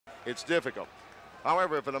it's difficult.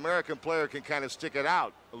 However, if an American player can kind of stick it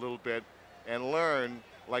out a little bit and learn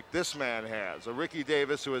like this man has, a Ricky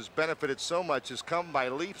Davis who has benefited so much, has come by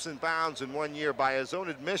leaps and bounds in 1 year by his own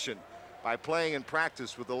admission, by playing in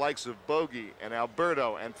practice with the likes of Bogey and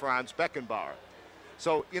Alberto and Franz Beckenbauer.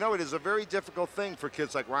 So, you know, it is a very difficult thing for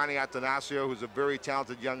kids like Ronnie Atanasio, who's a very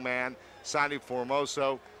talented young man, Sandy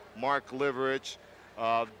Formoso, Mark Liverich,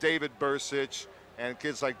 David Bursich, and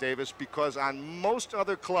kids like Davis, because on most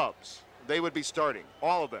other clubs, they would be starting,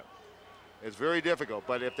 all of them. It's very difficult,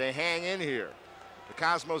 but if they hang in here, the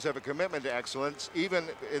Cosmos have a commitment to excellence, even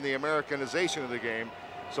in the Americanization of the game.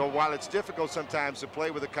 So while it's difficult sometimes to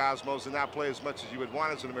play with the Cosmos and not play as much as you would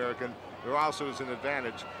want as an American, there also is an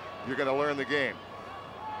advantage. You're going to learn the game.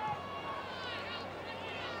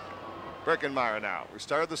 Birkenmeyer now. We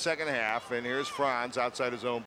started the second half, and here's Franz outside his own